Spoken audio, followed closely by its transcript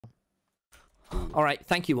All right,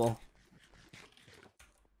 thank you all.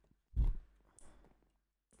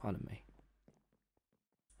 Pardon me.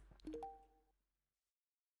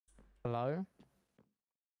 Hello?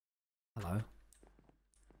 Hello?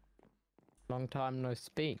 Long time no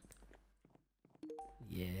speak.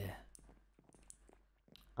 Yeah.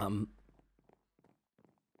 You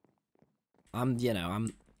know,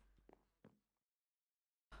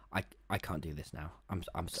 I can't do this now.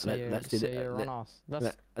 So let's do you're on us.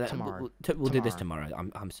 That's tomorrow. We'll do this tomorrow.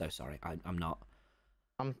 I'm so sorry. I'm not.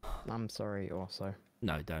 I'm sorry also.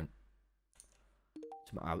 No, don't.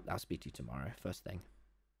 I'll speak to you tomorrow, first thing.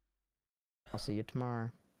 I'll see you tomorrow.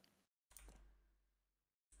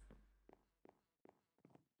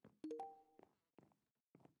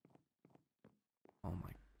 Oh my.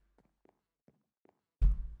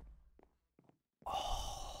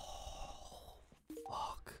 Oh,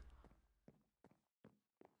 fuck.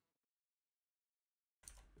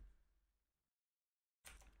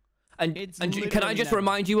 And can I just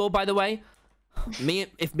remind you all, by the way,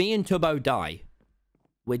 if me and Tubbo die,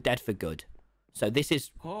 we're dead for good. So this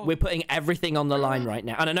is, we're putting everything on the line right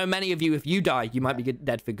now. And I know many of you, if you die, you might be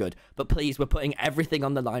dead for good. But please, we're putting everything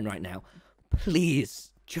on the line right now.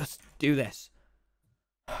 Please, just do this.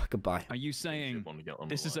 Goodbye. Are you saying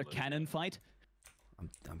this is a cannon fight?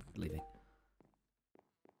 I'm leaving.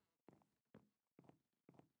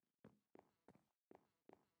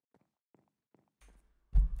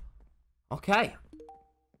 Okay.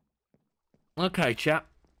 Okay, chat.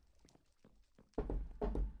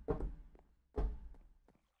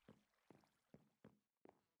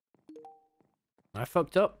 I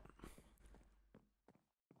fucked up.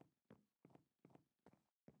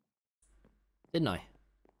 Didn't I?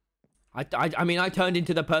 I mean, I turned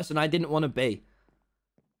into the person I didn't want to be.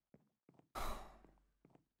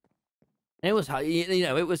 It was, you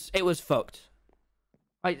know, it was fucked.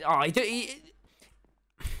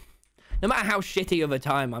 No matter how shitty of a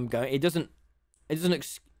time I'm going, it doesn't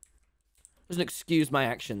excuse my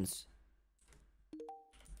actions.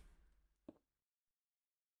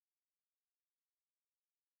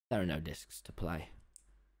 There are no discs to play.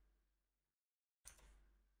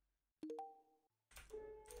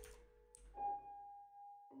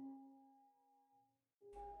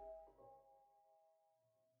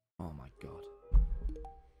 Oh my god.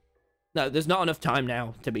 No, there's not enough time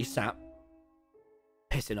now to be sat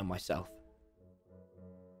pissing on myself.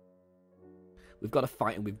 We've got to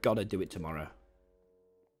fight and we've got to do it tomorrow.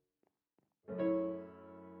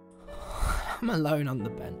 I'm alone on the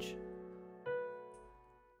bench.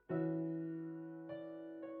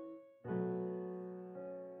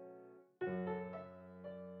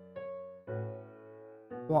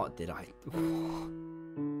 What did I...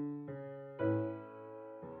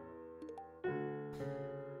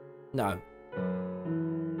 No.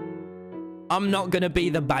 I'm not gonna be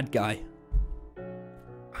the bad guy.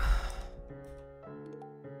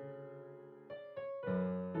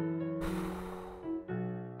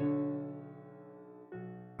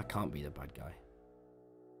 I can't be the bad guy.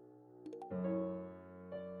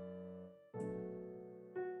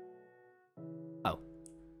 Oh.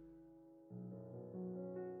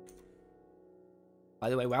 By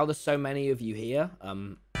the way, while there's so many of you here,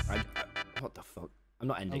 what the fuck? I'm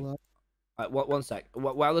not ending. One sec.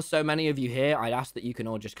 While there's so many of you here, I'd ask that you can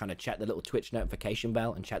all just kind of check the little Twitch notification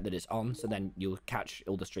bell and check that it's on, so then you'll catch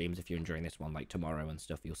all the streams if you're enjoying this one, like tomorrow and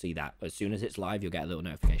stuff. You'll see that. As soon as it's live, you'll get a little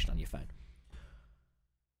notification on your phone.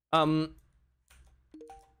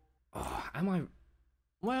 Oh, am I...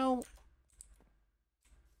 Well...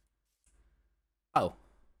 Oh.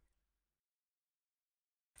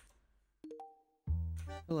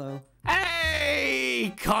 Hello.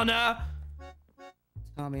 Hey, Connor!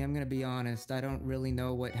 Tommy, I'm gonna be honest. I don't really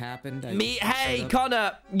know what happened. Hey,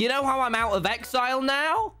 Connor! You know how I'm out of exile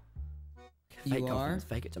now? You are?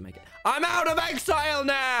 Fake it to make it. I'm out of exile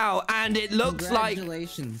now! And it looks like...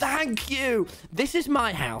 Congratulations. Thank you! This is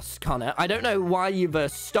my house, Connor. I don't know why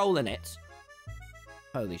you've stolen it.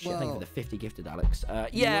 Holy shit, thank you for the 50 gifted, Alex.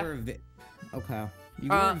 Yeah. Okay. You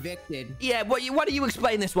were evicted. Yeah, why do you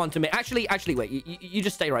explain this one to me? Actually, wait. You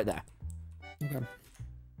just stay right there. Okay.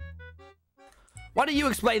 Why don't you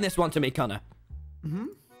explain this one to me, Connor? Mm-hmm.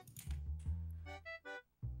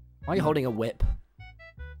 Why are you holding a whip?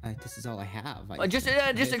 This is all I have.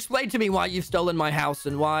 Just explain to me why you've stolen my house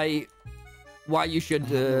and why you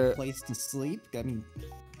should... no place to sleep? I mean...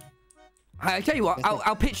 I tell you what,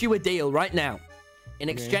 I'll pitch you a deal right now. In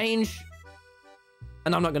exchange...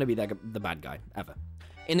 And I'm not going to be the bad guy, ever.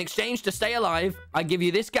 In exchange to stay alive, I give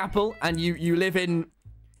you this gapple, and you live in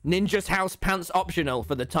Ninja's house pants optional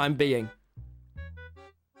for the time being.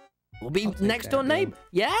 We'll be next door neighbor.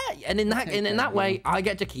 Yeah, and in that way, I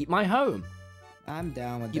get to keep my home. I'm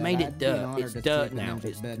down with that. You made it dirt. It's dirt now.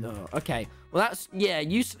 It's bed. Okay. Well, that's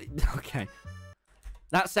okay.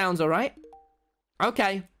 That sounds all right.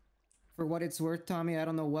 Okay. For what it's worth, Tommy, I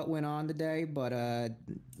don't know what went on today, but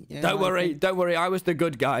don't worry. I was the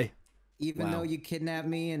good guy. Even though you kidnapped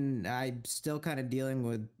me and I'm still kind of dealing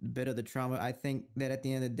with a bit of the trauma, I think that at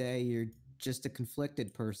the end of the day, you're just a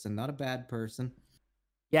conflicted person, not a bad person.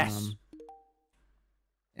 Yes.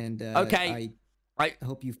 Okay. I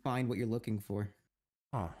hope you find what you're looking for.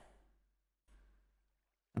 Oh.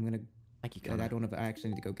 I'm gonna. Thank you, Connor. I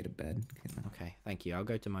actually need to go get a bed. Okay, thank you. I'll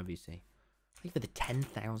go to my VC. Thank you for the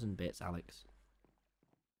 10,000 bits, Alex.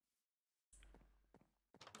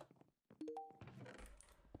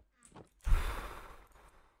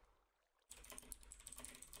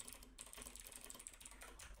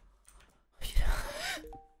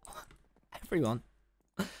 Everyone,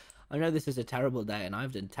 I know this is a terrible day and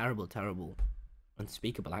I've done terrible,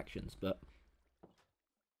 unspeakable actions, but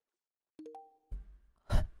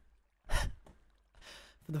for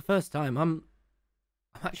the first time, I'm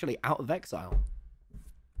actually out of exile.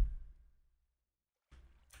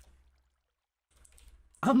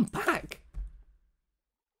 I'm back.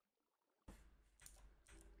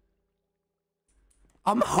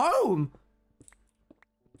 I'm home.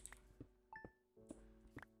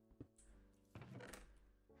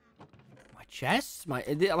 Chest,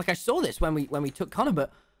 like I saw this when we took Connor,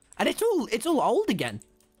 and it's all old again.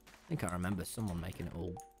 I think I remember someone making it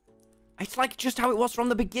all. It's like just how it was from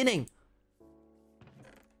the beginning.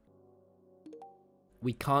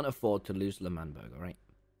 We can't afford to lose Lemanberg, all right?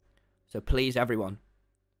 So please, everyone,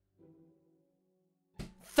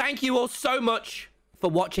 thank you all so much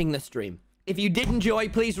for watching the stream. If you did enjoy,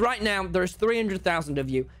 please, right now, there's 300,000 of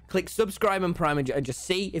you. Click subscribe and Prime and just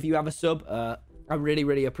see if you have a sub. I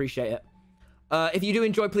really appreciate it. If you do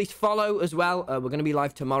enjoy, please follow as well. We're going to be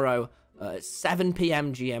live tomorrow at 7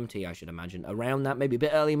 p.m. GMT, I should imagine. Around that, maybe a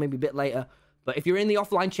bit earlier, maybe a bit later. But if you're in the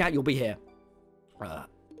offline chat, you'll be here.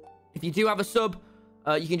 If you do have a sub,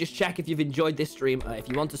 you can just check if you've enjoyed this stream. If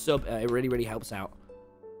you want to sub, it really helps out.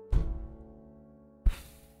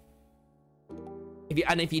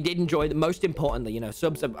 If you did enjoy, the most importantly,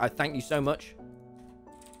 subs, I thank you so much.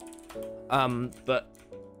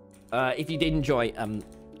 If you did enjoy,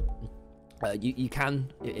 you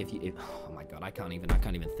can, oh my god, I can't even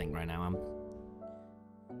think right now.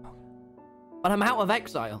 But I'm out of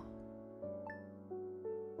exile.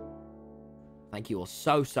 Thank you all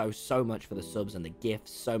so much for the subs and the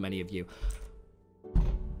gifts. So many of you.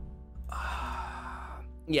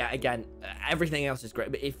 Yeah, again, everything else is great.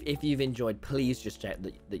 But if you've enjoyed, please just check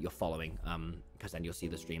that you're following, because then you'll see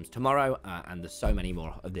the streams tomorrow, and there's so many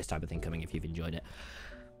more of this type of thing coming if you've enjoyed it.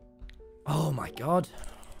 Oh my god.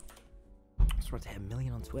 I swear to hit 1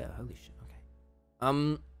 million on Twitter. Holy shit. Okay.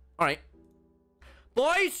 All right,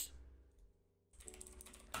 boys.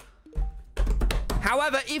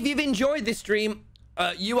 However, if you've enjoyed this stream,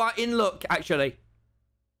 you are in luck actually.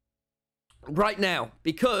 Right now,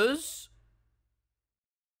 because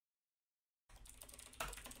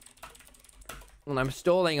when I'm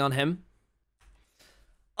stalling on him,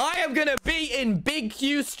 I am going to be in Big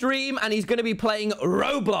Q's stream, and he's going to be playing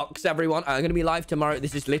Roblox, everyone. I'm going to be live tomorrow.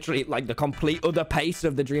 This is literally like the complete other pace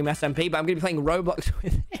of the Dream SMP, but I'm going to be playing Roblox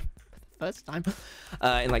with him for the first time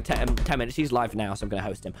in like 10 minutes. He's live now, so I'm going to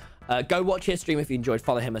host him. Go watch his stream if you enjoyed.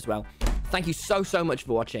 Follow him as well. Thank you so much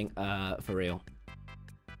for watching, for real.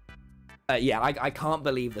 Yeah, I can't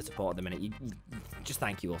believe the support at the minute. Just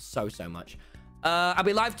thank you all so much. I'll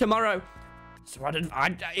be live tomorrow. So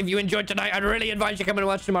if you enjoyed tonight, I'd really advise you come and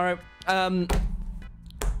watch tomorrow. Have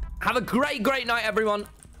a great night, everyone.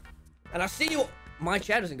 And I'll see you. My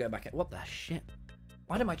chair doesn't go back in. What the shit?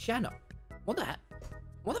 Why did my chair not? What the heck?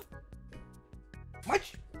 What the?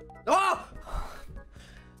 Oh!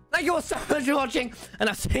 Thank you all so much for watching, and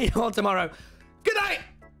I'll see you all tomorrow. Good night!